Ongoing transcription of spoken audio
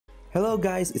Hello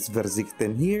guys, it's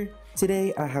Verzikten here.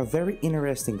 Today I have very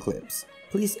interesting clips.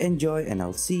 Please enjoy and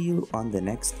I'll see you on the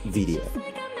next video.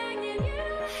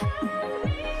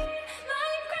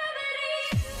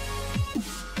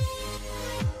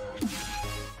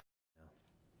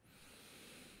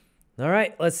 All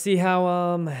right, let's see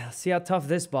how tough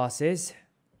this boss is.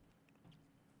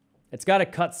 It's got a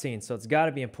cutscene, so it's got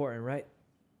to be important, right?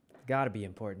 Got to be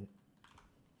important.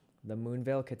 The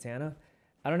Moonveil Katana.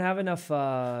 I don't have enough,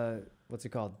 what's it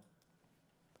called?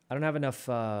 I don't have enough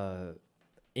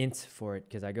int for it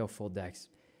because I go full dex.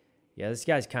 Yeah, this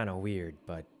guy's kind of weird,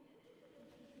 but...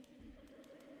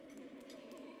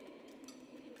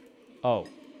 Oh.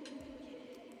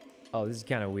 Oh, this is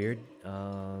kind of weird.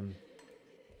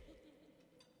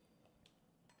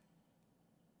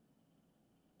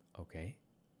 Okay.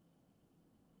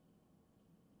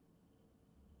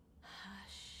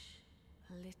 Hush,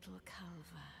 little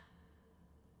Calva.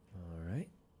 All right.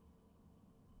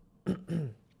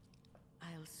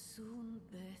 I'll soon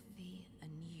birth thee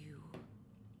anew,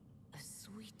 a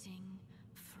sweeting,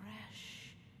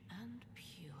 fresh and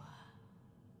pure.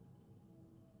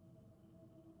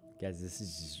 Guys, this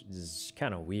is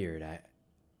kind of weird.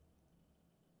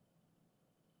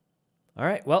 All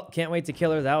right, well, can't wait to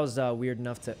kill her. That was weird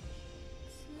enough to...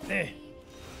 Huh?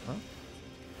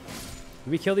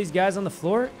 Did we kill these guys on the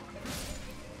floor?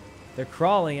 They're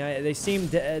crawling. They seem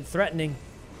threatening.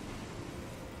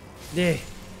 I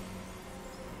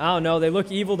don't know. They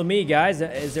look evil to me, guys.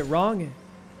 Is it wrong?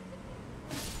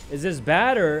 Is this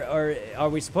bad, or are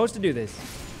we supposed to do this?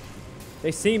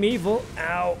 They seem evil.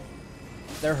 Ow.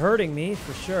 They're hurting me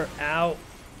for sure. Ow.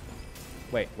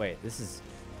 Wait. This is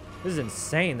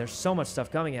insane. There's so much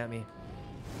stuff coming at me.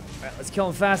 All right, let's kill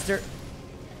them faster.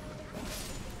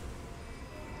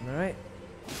 All right.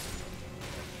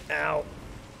 Ow.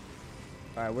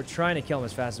 All right, we're trying to kill them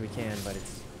as fast as we can, but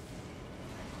it's...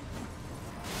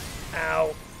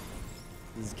 Ow.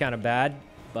 This is kind of bad,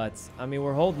 but, I mean,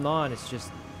 we're holding on. It's just...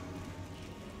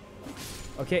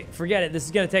 Okay, forget it. This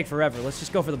is going to take forever. Let's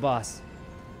just go for the boss.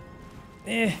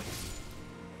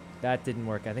 That didn't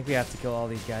work. I think we have to kill all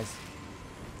these guys.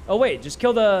 Oh, wait. Just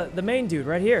kill the main dude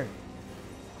right here.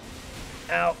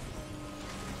 Ow.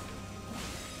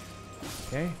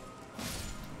 Okay.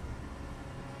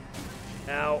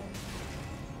 Ow.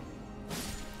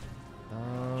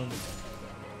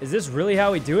 Is this really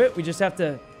how we do it? We just have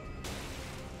to...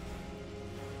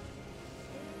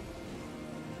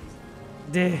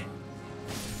 Is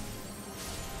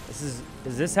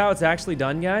this how it's actually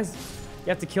done, guys? You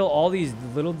have to kill all these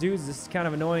little dudes. This is kind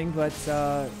of annoying, but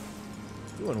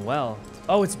doing well.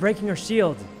 Oh, it's breaking her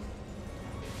shield.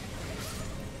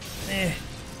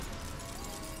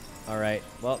 All right.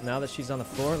 Well, now that she's on the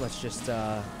floor, let's just...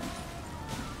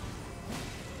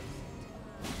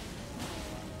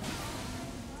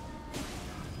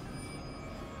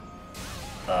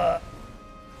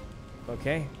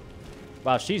 Okay.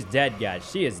 Wow, she's dead, guys.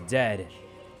 She is dead.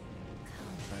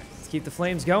 All right, let's keep the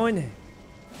flames going.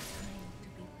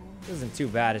 This isn't too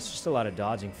bad. It's just a lot of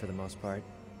dodging for the most part.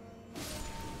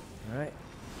 All right.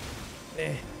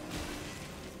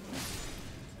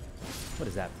 What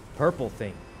is that purple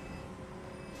thing?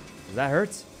 Does that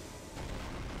hurt?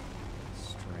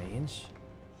 Strange.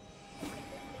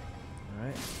 All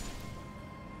right.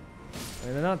 I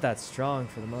mean, they're not that strong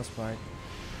for the most part.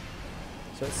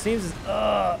 So it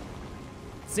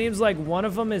seems like one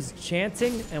of them is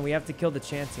chanting, and we have to kill the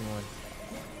chanting one.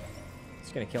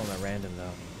 Just gonna kill him at random,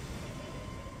 though.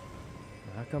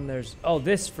 How come there's... Oh,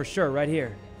 this for sure, right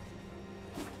here.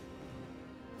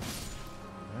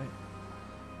 Alright.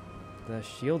 The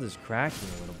shield is cracking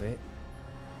a little bit.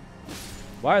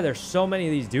 Why are there so many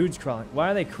of these dudes crawling?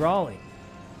 Why are they crawling?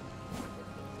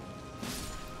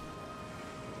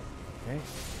 Okay.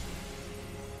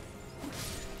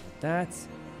 That's...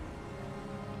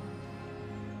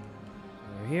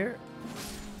 Over here.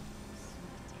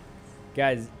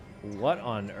 Guys, what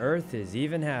on earth is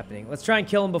even happening? Let's try and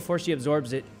kill him before she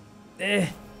absorbs it.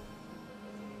 I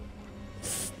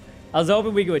was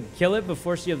hoping we could kill it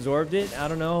before she absorbed it. I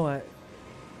don't know.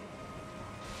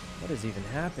 What is even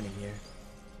happening here?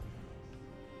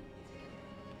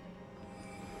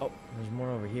 Oh, there's more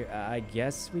over here. I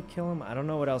guess we kill him. I don't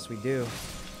know what else we do.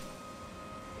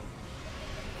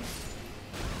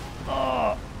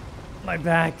 Oh, my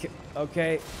back.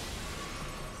 Okay.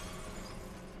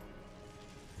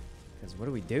 Because what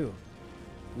do? Do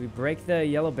we break the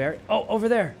yellow berry? Oh, over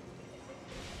there.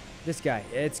 This guy.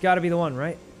 It's got to be the one,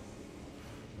 right?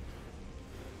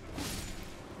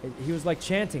 He was like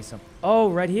chanting something. Oh,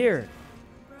 right here.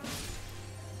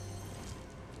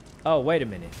 Oh, wait a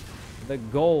minute. the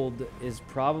gold is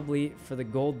probably for the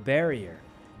gold barrier.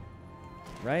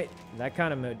 Right? That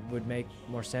kind of would make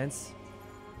more sense.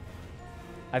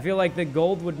 I feel like the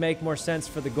gold would make more sense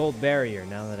for the gold barrier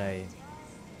now that I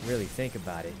really think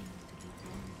about it.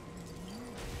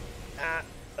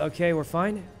 Okay, we're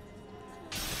fine.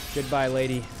 Goodbye,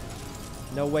 lady.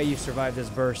 No way you survived this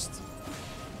burst.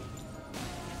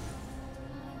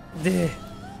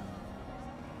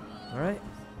 Alright.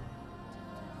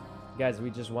 Guys, we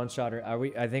just one-shot her. Are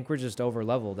we? I think we're just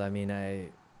over-leveled. I mean, I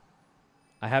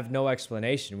have no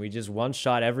explanation. We just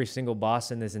one-shot every single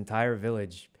boss in this entire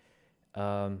village.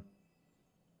 All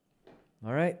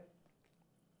right.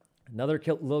 Another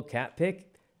little cat pick.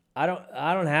 I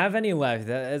don't have any left.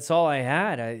 That's all I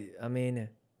had. I mean,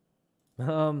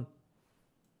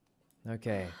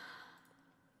 okay.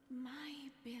 My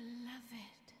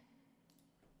beloved.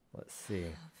 Let's see.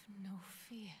 Have no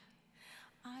fear.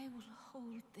 I will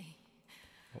hold thee.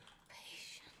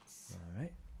 Patience. All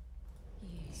right.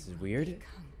 This is Ye weird. will be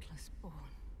countless born,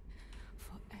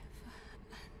 forever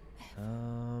and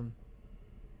ever.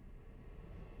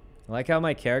 I like how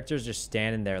my character's just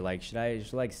standing there. Like, should I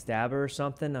just like stab her or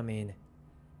something? I mean,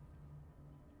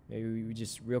 maybe we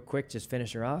just real quick just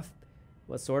finish her off.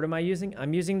 What sword am I using?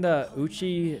 I'm using the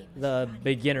Uchi, the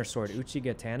beginner sword, Uchi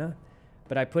Katana.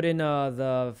 But I put in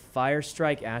the Fire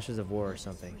Strike Ashes of War or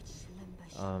something.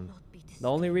 The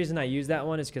only reason I use that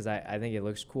one is because I think it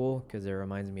looks cool because it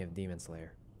reminds me of Demon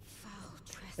Slayer.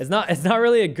 It's not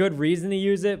really a good reason to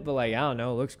use it, but like I don't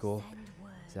know, it looks cool.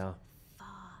 So.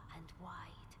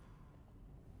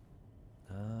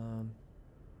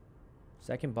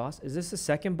 Second boss? Is this the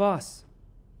second boss?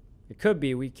 It could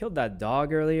be. We killed that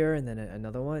dog earlier and then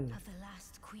another one. Of the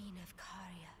last queen of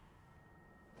Caria,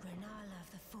 Rennala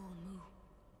of the full moon.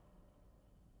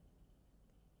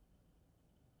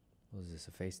 Was this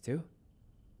a phase 2?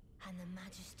 And the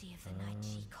majesty of the night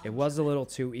she called. It was a little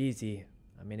too easy.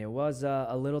 I mean, it was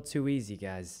a little too easy,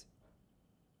 guys.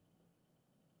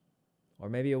 Or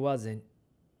maybe it wasn't.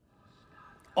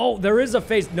 Oh, there is a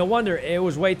phase. No wonder. It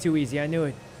was way too easy. I knew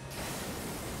it.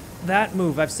 That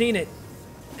move. I've seen it.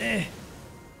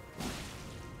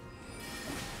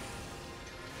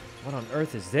 What on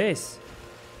earth is this?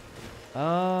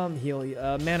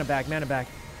 Heal. Mana back. Mana back.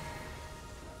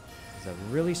 It's a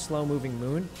really slow-moving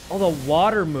moon. Oh, the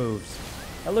water moves.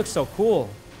 That looks so cool.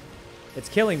 It's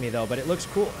killing me, though, but it looks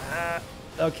cool.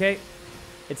 Okay.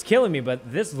 It's killing me,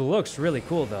 but this looks really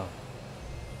cool, though.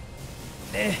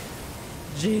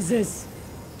 Jesus.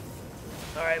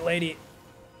 All right, lady.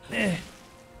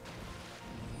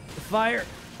 Fire.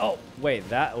 Oh, wait.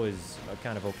 That was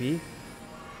kind of OP. I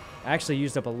actually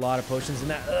used up a lot of potions in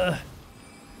that. Okay.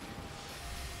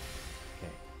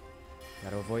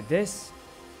 Gotta avoid this.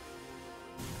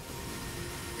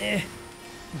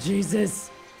 Jesus.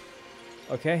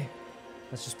 Okay.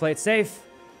 Let's just play it safe.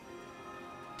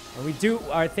 And we do.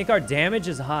 I think our damage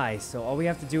is high, so all we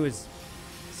have to do is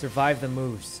survive the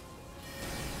moves.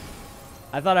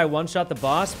 I thought I one-shot the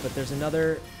boss, but there's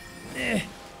another...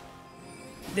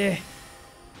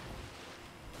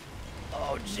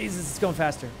 Oh, Jesus, it's going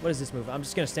faster. What is this move? I'm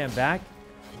just going to stand back.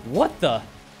 What the?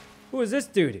 Who is this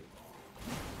dude?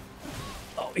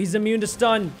 Oh, he's immune to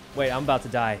stun. Wait, I'm about to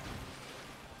die.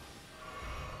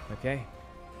 Okay.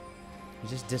 He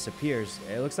just disappears.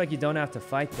 It looks like you don't have to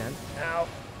fight then. Ow.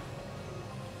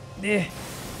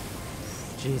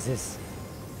 Jesus.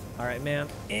 All right, man.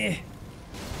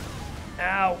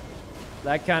 Ow.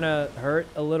 That kind of hurt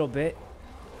a little bit.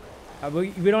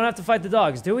 We don't have to fight the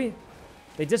dogs, do we?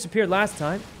 They disappeared last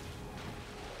time.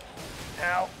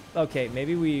 Ow. Okay,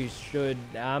 maybe we should...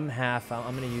 I'm half.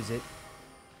 I'm going to use it.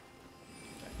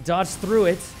 Dodge through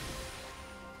it.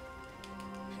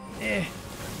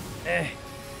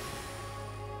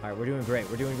 All right, we're doing great.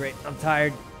 We're doing great. I'm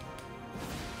tired.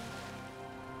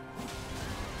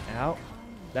 Ow.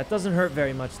 That doesn't hurt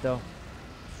very much, though.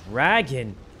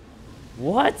 Dragon.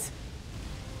 What?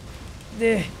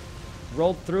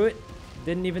 Rolled through it.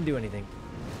 Didn't even do anything.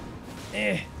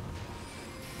 Can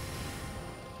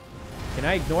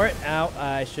I ignore it? Ow.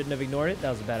 I shouldn't have ignored it.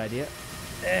 That was a bad idea.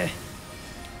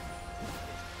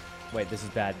 Wait, this is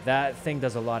bad. That thing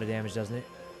does a lot of damage, doesn't it?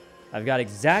 I've got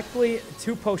exactly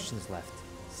 2 potions left.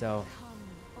 So...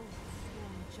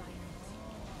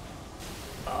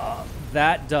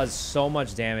 that does so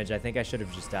much damage. I think I should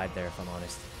have just died there, if I'm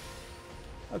honest.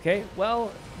 Okay,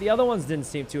 well, the other ones didn't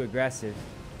seem too aggressive.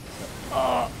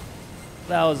 So,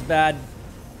 that was bad.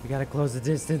 We gotta close the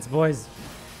distance, boys.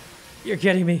 You're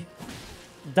kidding me.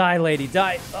 Die, lady,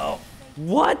 die. Oh,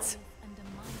 what?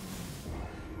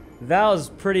 That was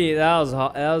pretty, that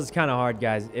was kind of hard,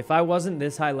 guys. If I wasn't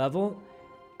this high level,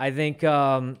 I think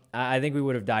we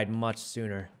would have died much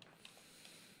sooner.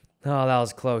 Oh, that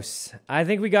was close. I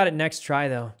think we got it next try,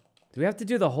 though. Do we have to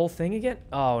do the whole thing again?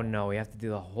 Oh, no, we have to do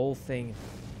the whole thing.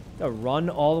 To run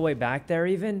all the way back there,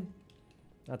 even?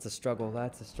 That's a struggle.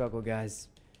 That's a struggle, guys.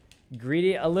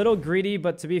 Greedy, a little greedy,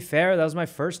 but to be fair, that was my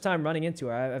first time running into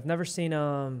her. I've never seen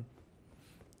her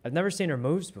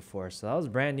moves before, so that was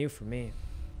brand new for me.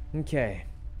 Okay.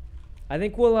 I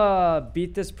think we'll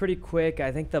beat this pretty quick.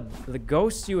 I think the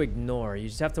ghosts you ignore. You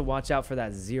just have to watch out for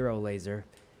that 0 laser.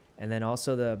 And then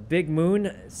also the big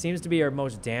moon seems to be our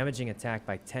most damaging attack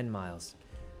by 10 miles.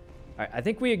 All right, I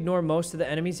think we ignore most of the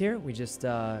enemies here. We just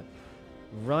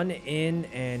run in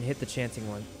and hit the chanting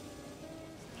one.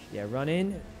 Yeah, run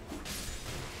in.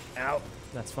 Ow.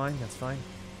 That's fine. That's fine.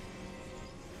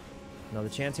 Another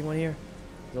chanting one here.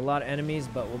 There's a lot of enemies,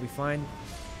 but we'll be fine.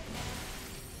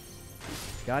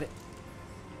 Got it.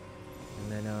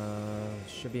 And then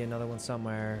should be another one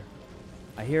somewhere.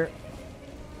 I hear it.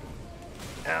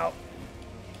 Ow.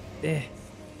 Eh.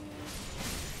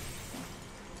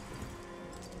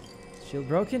 Shield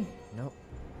broken? Nope.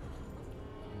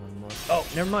 One more. Oh,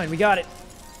 never mind. We got it.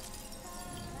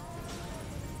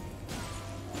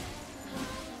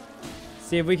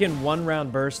 See if we can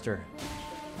 1-round burst her.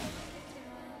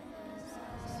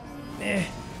 Eh.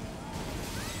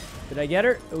 Did I get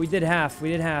her? Oh, we did half. We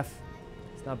did half.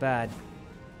 It's not bad.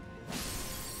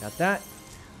 Got that.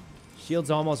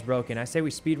 Shield's almost broken. I say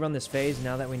we speedrun this phase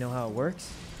now that we know how it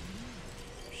works.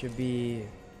 Should be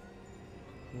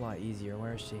a lot easier.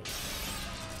 Where is she?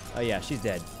 Oh, yeah, she's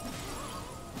dead.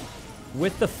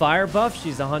 With the fire buff,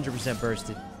 she's 100%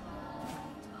 bursted.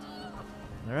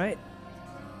 All right.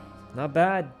 Not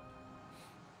bad.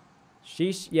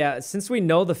 Sheesh. Yeah, since we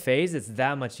know the phase, it's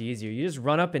that much easier. You just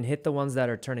run up and hit the ones that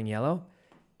are turning yellow.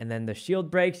 And then the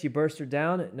shield breaks, you burst her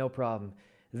down, no problem.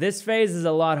 This phase is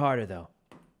a lot harder, though.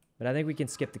 But I think we can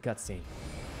skip the cutscene.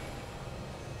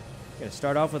 Gonna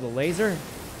start off with a laser.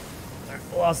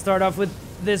 Well, I'll start off with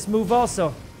this move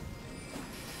also.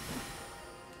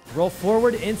 Roll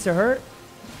forward into her.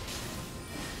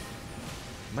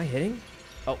 Am I hitting?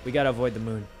 Oh, we gotta avoid the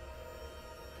moon.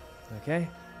 Okay.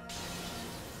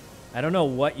 I don't know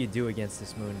what you do against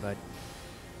this moon, but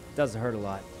it does hurt a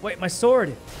lot. Wait, my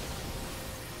sword!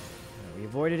 We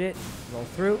avoided it. Roll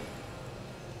through.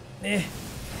 Eh.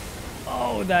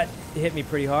 Oh, that hit me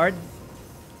pretty hard.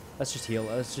 Let's just heal.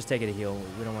 Let's just take it a heal.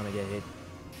 We don't want to get hit.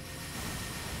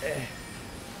 Eh.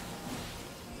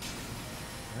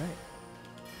 Alright.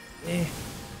 Eh.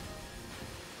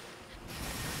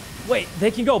 Wait,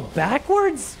 they can go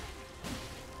backwards?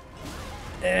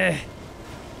 Eh.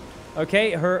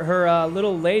 Okay, her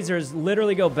little lasers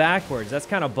literally go backwards. That's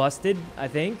kind of busted, I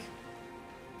think.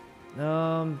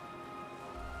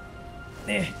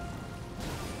 Eh.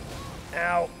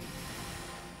 Ow.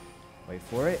 Wait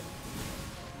for it.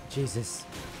 Jesus.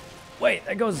 Wait,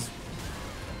 that goes...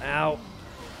 Ow.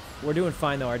 We're doing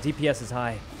fine, though. Our DPS is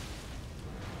high.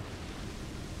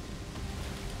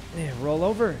 Yeah, roll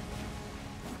over.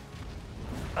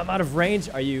 I'm out of range.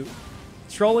 Are you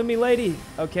trolling me, lady?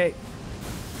 Okay.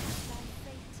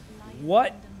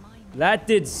 What? That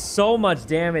did so much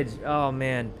damage. Oh,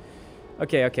 man.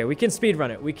 Okay, okay. We can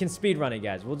speedrun it. We can speedrun it,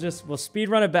 guys. We'll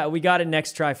speedrun it back. We got it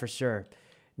next try for sure.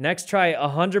 Next try,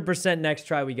 100% next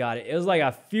try, we got it. It was like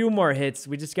a few more hits.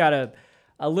 We just got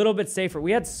a little bit safer.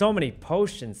 We had so many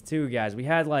potions, too, guys. We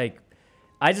had, like...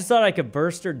 I just thought I could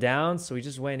burst her down, so we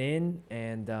just went in,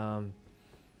 and...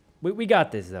 We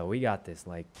got this, though. We got this.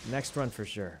 Like, next run for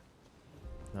sure.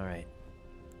 All right.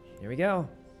 Here we go.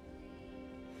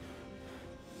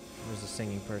 Where's the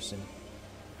singing person?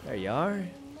 There you are.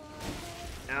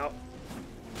 Ow.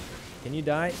 Can you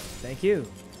die? Thank you.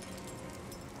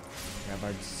 Grab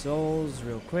our souls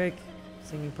real quick.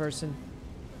 Singing person.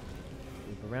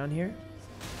 Loop around here.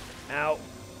 Ow.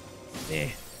 Eh.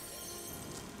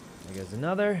 There goes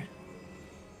another.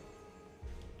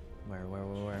 Where?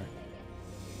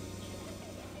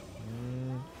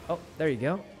 Oh, there you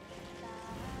go. All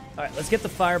right, let's get the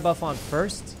fire buff on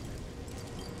first.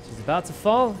 She's about to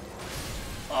fall.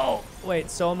 Oh, wait,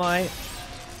 so am I.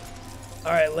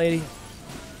 All right, lady.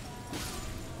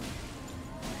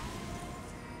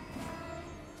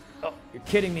 Oh, you're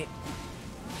kidding me.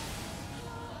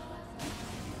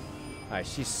 All right,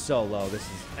 she's so low. This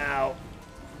is... Ow.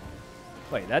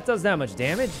 Wait, that does that much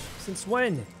damage? Since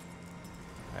when?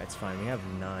 All right, it's fine. We have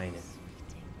 9.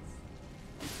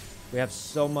 We have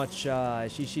so much...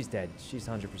 she's dead. She's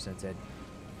 100% dead.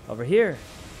 Over here.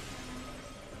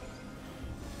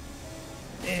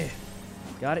 Eh.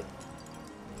 Got it.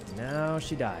 Now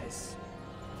she dies.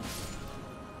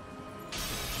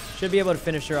 Should be able to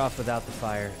finish her off without the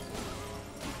fire.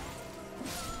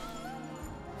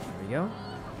 go.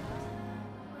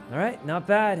 All right, not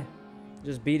bad.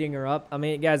 Just beating her up. I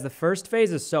mean, guys, the first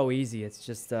phase is so easy. It's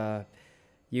just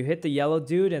you hit the yellow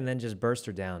dude and then just burst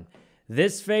her down.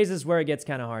 This phase is where it gets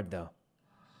kind of hard, though.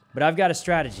 But I've got a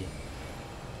strategy.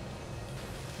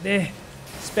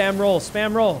 Spam roll,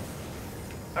 spam roll.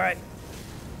 All right.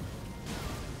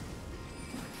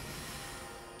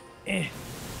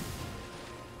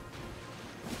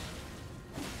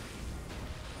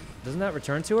 Doesn't that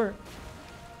return to her?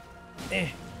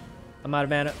 I'm out of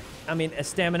mana. I mean,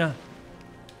 stamina.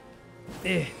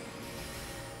 Okay.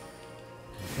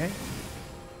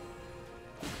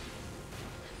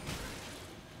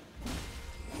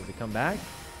 Does it come back?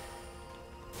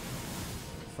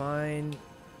 Fine.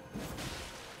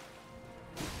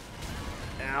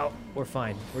 Ow. We're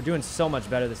fine. We're doing so much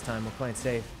better this time. We're playing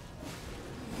safe.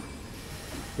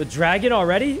 The dragon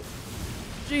already?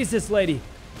 Jesus, lady.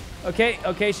 Okay,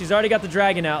 okay, she's already got the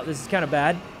dragon out. This is kind of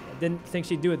bad. I didn't think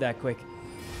she'd do it that quick.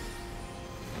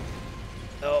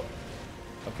 Oh.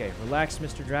 Okay, relax,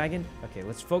 Mr. Dragon. Okay,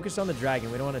 let's focus on the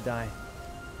dragon. We don't want to die.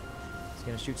 It's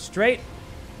going to shoot straight.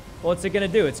 What's it going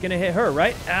to do? It's going to hit her,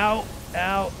 right? Ow.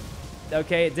 Ow.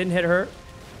 Okay, it didn't hit her.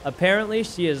 Apparently,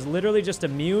 she is literally just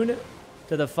immune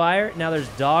to the fire. Now there's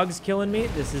dogs killing me.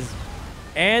 This is...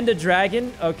 And a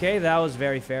dragon. Okay, that was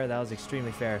very fair. That was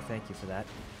extremely fair. Thank you for that.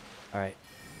 All right.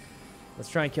 Let's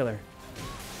try and kill her.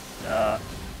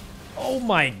 Oh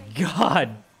my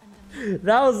god.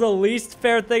 That was the least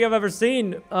fair thing I've ever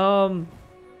seen.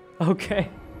 Okay.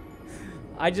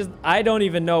 I don't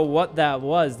even know what that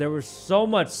was. There was so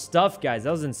much stuff, guys.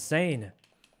 That was insane.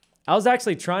 I was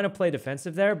actually trying to play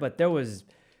defensive there, but there was...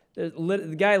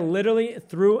 The guy literally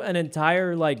threw an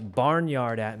entire, like,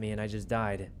 barnyard at me, and I just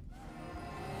died.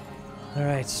 All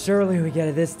right, surely we get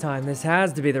it this time. This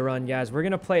has to be the run, guys. We're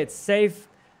going to play it safe.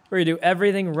 We're going to do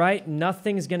everything right.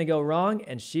 Nothing's going to go wrong,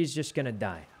 and she's just going to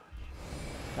die.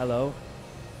 Hello.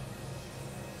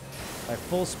 Our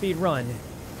full speed run.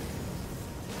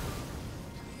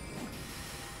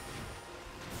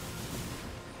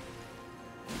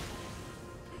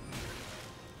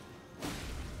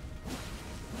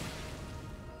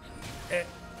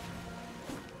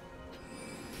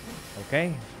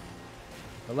 Okay.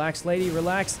 Relax, lady,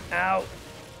 relax. Ow.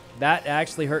 That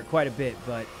actually hurt quite a bit,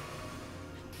 but...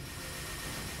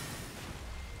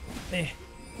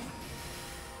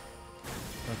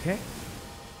 Okay.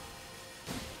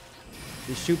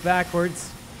 Just shoot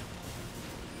backwards.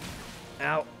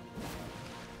 Ow.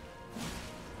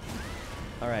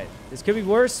 Alright. This could be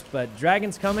worse, but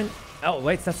dragon's coming. Oh,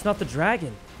 wait, that's not the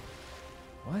dragon.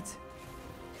 What?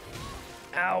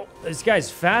 Ow. This guy's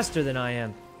faster than I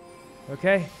am.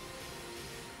 Okay.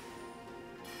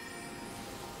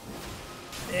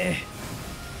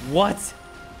 What?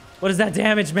 What is that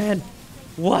damage, man?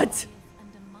 What?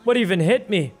 What even hit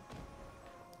me?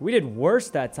 We did worse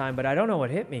that time, but I don't know what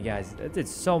hit me, guys. It did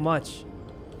so much.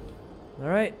 All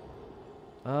right.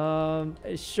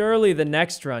 Surely the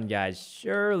next run, guys.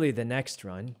 Surely the next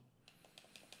run.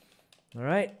 All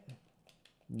right.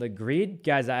 The greed?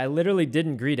 Guys, I literally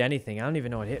didn't greed anything. I don't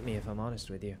even know what hit me, if I'm honest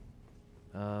with you.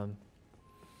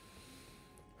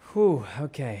 Whew,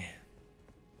 okay.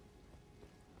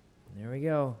 There we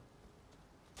go.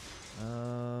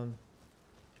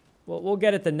 Well, we'll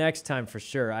get it the next time for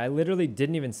sure. I literally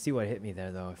didn't even see what hit me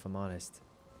there, though, if I'm honest.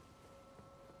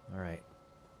 All right.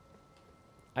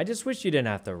 I just wish you didn't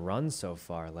have to run so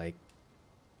far. Like,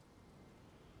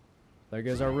 there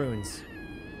goes our runes.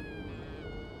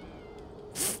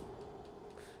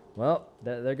 Well,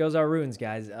 there goes our runes,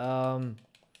 guys. All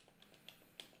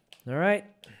right.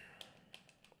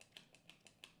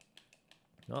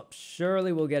 Oh,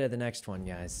 surely we'll get it the next one,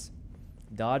 guys.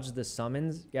 Dodge the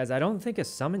summons. Guys, I don't think a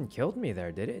summon killed me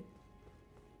there, did it?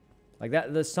 Like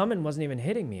that, the summon wasn't even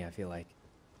hitting me, I feel like.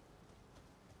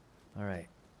 All right.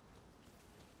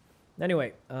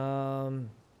 Anyway,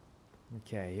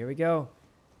 okay, here we go.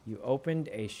 You opened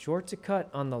a short-to-cut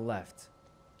on the left.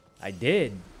 I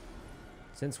did.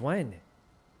 Since when?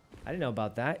 I didn't know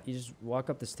about that. You just walk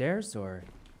up the stairs, or...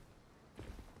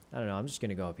 I don't know, I'm just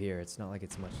gonna go up here. It's not like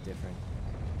it's much different.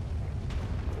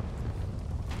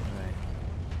 Alright.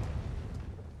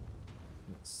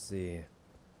 Let's see.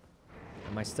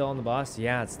 Am I still on the boss?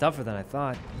 Yeah, it's tougher than I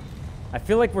thought. I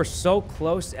feel like we're so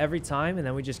close every time, and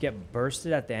then we just get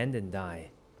bursted at the end and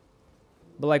die.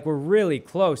 But, like, we're really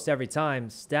close every time.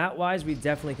 Stat-wise, we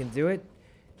definitely can do it.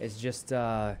 It's just,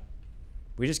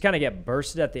 we just kind of get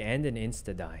bursted at the end and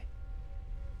insta-die.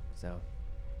 So.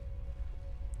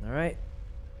 Alright.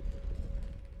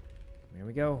 Here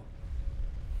we go.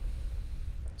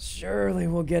 Surely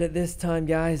we'll get it this time,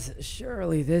 guys.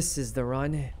 Surely this is the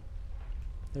run.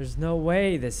 There's no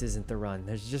way this isn't the run.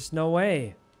 There's just no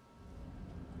way.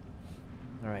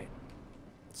 All right.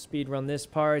 Speed run this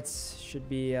part. Should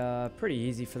be pretty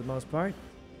easy for the most part.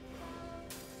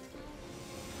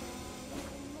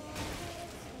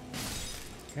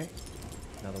 Okay.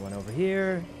 Another one over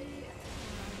here.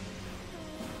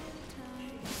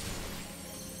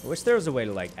 I wish there was a way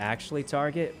to, like, actually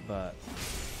target, but...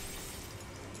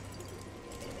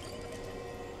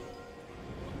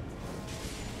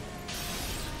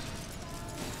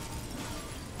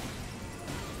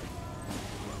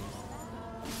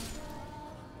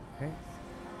 Okay.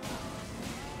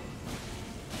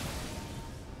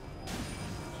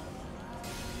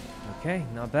 Okay,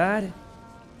 not bad.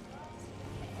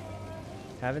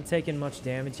 Haven't taken much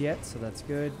damage yet, so that's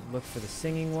good. Look for the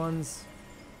singing ones.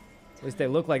 At least they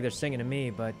look like they're singing to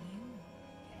me, but...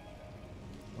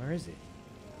 Where is it?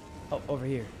 Oh, over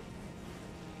here.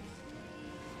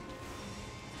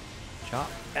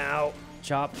 Chop. Ow.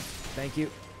 Chop. Thank you.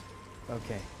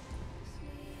 Okay.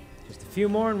 Just a few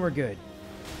more and we're good.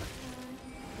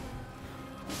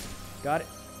 Got it.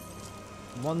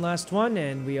 One last one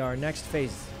and we are next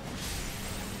phase.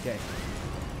 Okay.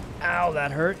 Ow,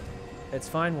 that hurt. It's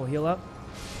fine, we'll heal up.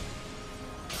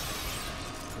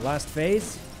 Last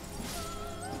phase.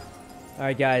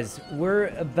 Alright guys, we're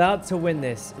about to win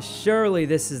this. Surely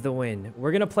this is the win.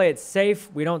 We're gonna play it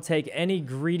safe. We don't take any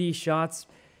greedy shots.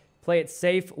 Play it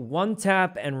safe. One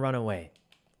tap and run away.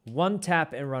 One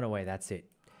tap and run away, that's it.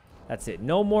 That's it.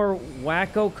 No more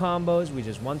wacko combos. We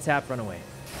just one tap, run away.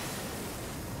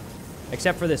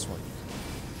 Except for this one.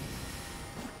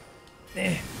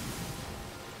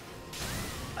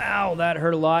 Ow, that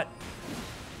hurt a lot.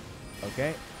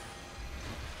 Okay.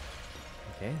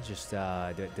 Okay, just,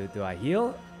 do I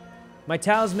heal? My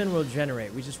talisman will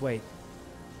regenerate. We just wait.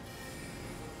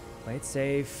 Play it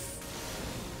safe.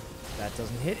 That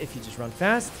doesn't hit if you just run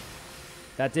fast.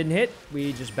 That didn't hit.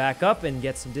 We just back up and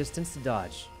get some distance to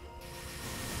dodge.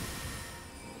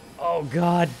 Oh,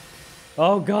 God.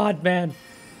 Oh, God, man.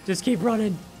 Just keep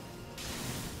running.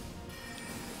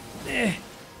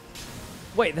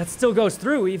 Wait, that still goes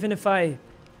through even if I...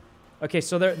 Okay,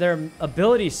 so their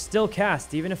abilities still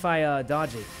cast even if I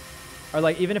dodge it. Or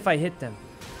like, even if I hit them.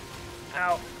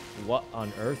 Ow. What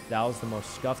on earth? That was the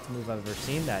most scuffed move I've ever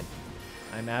seen. That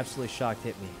I'm absolutely shocked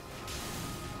hit me.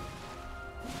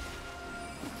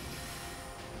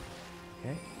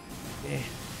 Okay.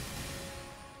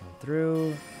 Going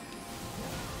through.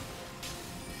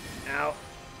 Ow.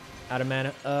 Out of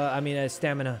mana.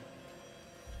 Stamina.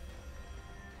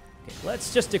 Okay,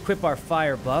 let's just equip our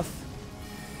fire buff.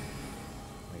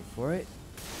 Wait for it.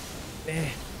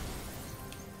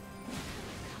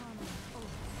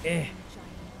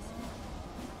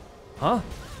 Huh?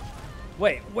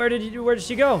 Wait, where did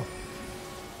she go?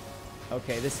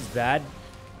 Okay, this is bad.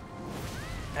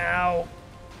 Ow.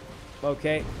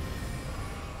 Okay.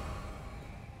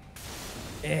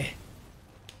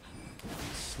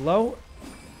 Slow.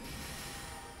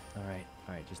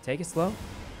 Alright, just take it slow.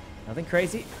 Nothing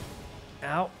crazy.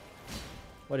 Ow.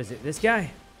 What is it? This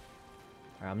guy?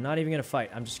 Alright, I'm not even gonna fight.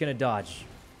 I'm just gonna dodge.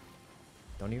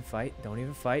 Don't even fight. Don't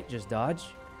even fight. Just dodge.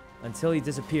 Until he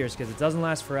disappears, because it doesn't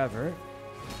last forever.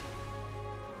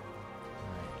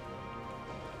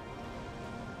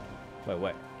 Wait,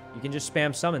 what? You can just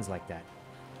spam summons like that.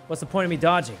 What's the point of me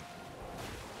dodging?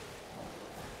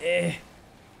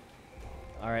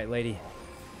 Alright, lady.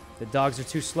 The dogs are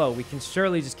too slow. We can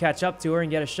surely just catch up to her and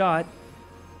get a shot.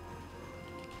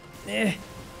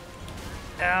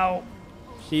 Ow.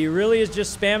 She really is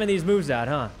just spamming these moves out,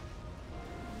 huh?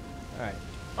 Alright.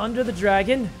 Under the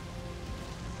dragon.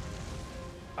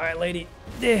 Alright, lady.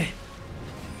 Play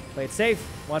it safe.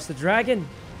 Watch the dragon.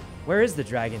 Where is the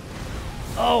dragon?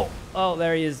 Oh! Oh,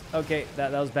 there he is. Okay,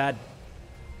 that was bad.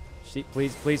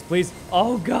 Please, please, please.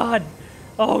 Oh, God.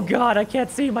 Oh, God. I can't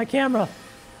see my camera.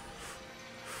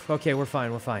 Okay, we're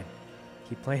fine. We're fine.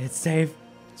 Keep playing it safe.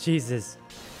 Jesus.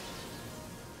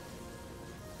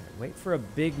 Right, wait for a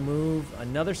big move.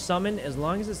 Another summon. As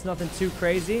long as it's nothing too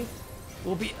crazy,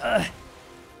 we'll be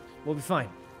fine.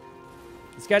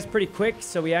 This guy's pretty quick,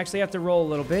 so we actually have to roll a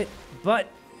little bit. But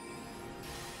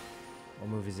what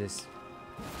move is this?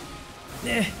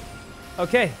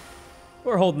 Okay.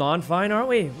 We're holding on fine, aren't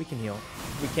we? We can heal.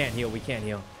 We can't heal. We can't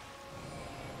heal.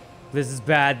 This is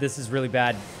bad. This is really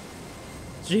bad.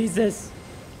 Jesus.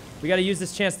 We got to use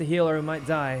this chance to heal or we might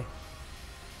die.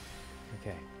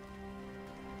 Okay.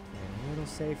 A little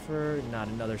safer. Not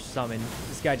another summon.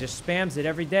 This guy just spams it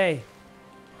every day.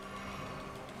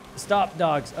 Stop,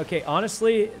 dogs. Okay,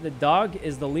 honestly, the dog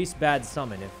is the least bad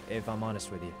summon, if I'm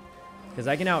honest with you. Because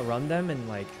I can outrun them and,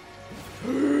 like...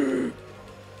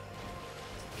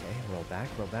 Roll back,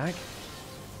 roll back.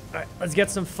 Alright, let's get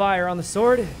some fire on the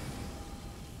sword.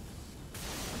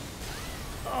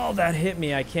 Oh, that hit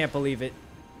me. I can't believe it.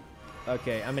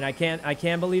 Okay, I mean, I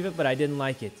can believe it, but I didn't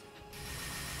like it.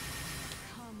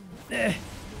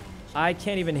 I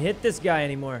can't even hit this guy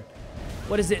anymore.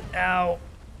 What is it? Ow.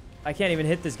 I can't even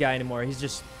hit this guy anymore. He's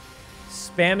just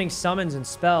spamming summons and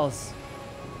spells.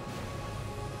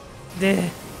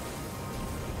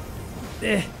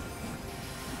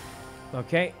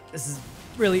 Okay, this is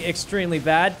really extremely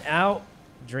bad. Ow.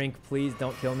 Drink, please.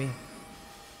 Don't kill me. Right,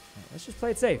 let's just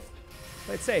play it safe.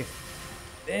 Play it safe.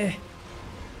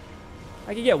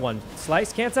 I can get one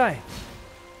slice, can't I?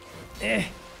 Wait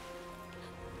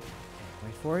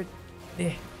for it.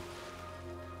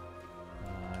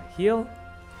 Heal.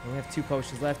 We only have 2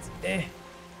 potions left.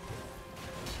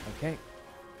 Okay.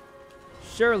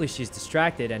 Surely she's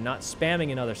distracted and not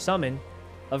spamming another summon.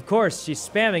 Of course, she's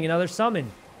spamming another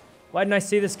summon. Why didn't I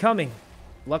see this coming?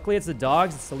 Luckily, it's the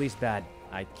dogs. It's the least bad.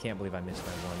 I can't believe I missed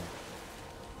my one.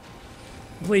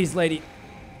 Please, lady.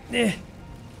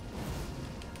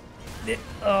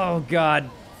 Oh, God.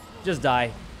 Just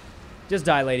die. Just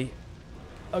die, lady.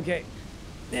 Okay.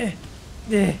 We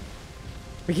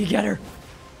can get her.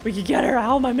 We can get her.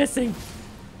 How am I missing?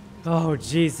 Oh,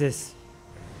 Jesus.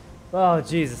 Oh,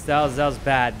 Jesus. That was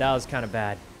bad. That was kind of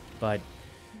bad. But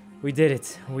we did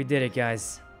it. We did it,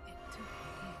 guys.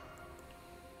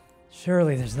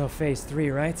 Surely there's no phase 3,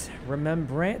 right?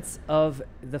 Remembrance of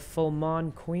the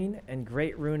Fulmon Queen and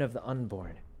Great Rune of the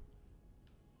Unborn.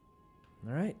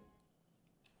 All right.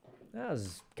 That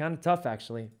was kind of tough,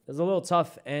 actually. It was a little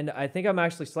tough, and I think I'm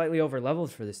actually slightly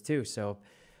over-leveled for this, too. So,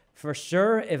 for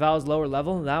sure, if I was lower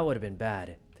level, that would have been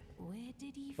bad.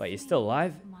 Wait, you still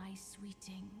alive?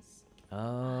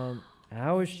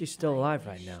 How is she still alive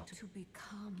right now?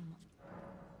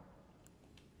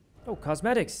 Oh,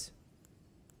 cosmetics.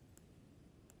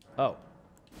 Oh.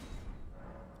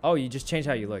 Oh, you just changed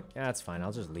how you look. Yeah, that's fine.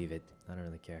 I'll just leave it. I don't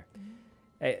really care.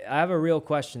 Hey, I have a real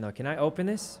question, though. Can I open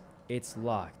this? It's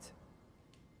locked.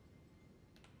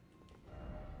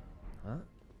 Huh?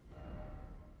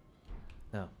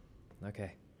 No.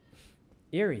 Okay.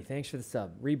 Eerie, thanks for the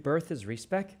sub. Rebirth is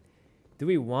respec? Do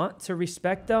we want to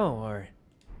respec, though, or...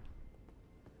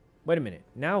 Wait a minute.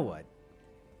 Now what?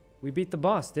 We beat the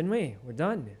boss, didn't we? We're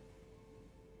done.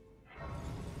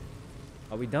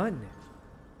 Are we done?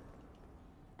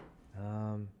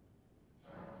 How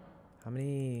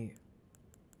many...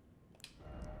 Do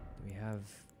we have...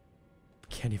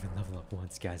 Can't even level up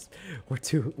once, guys. We're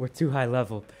too high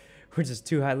level. We're just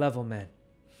too high level, man.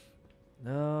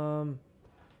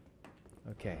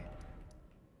 Okay.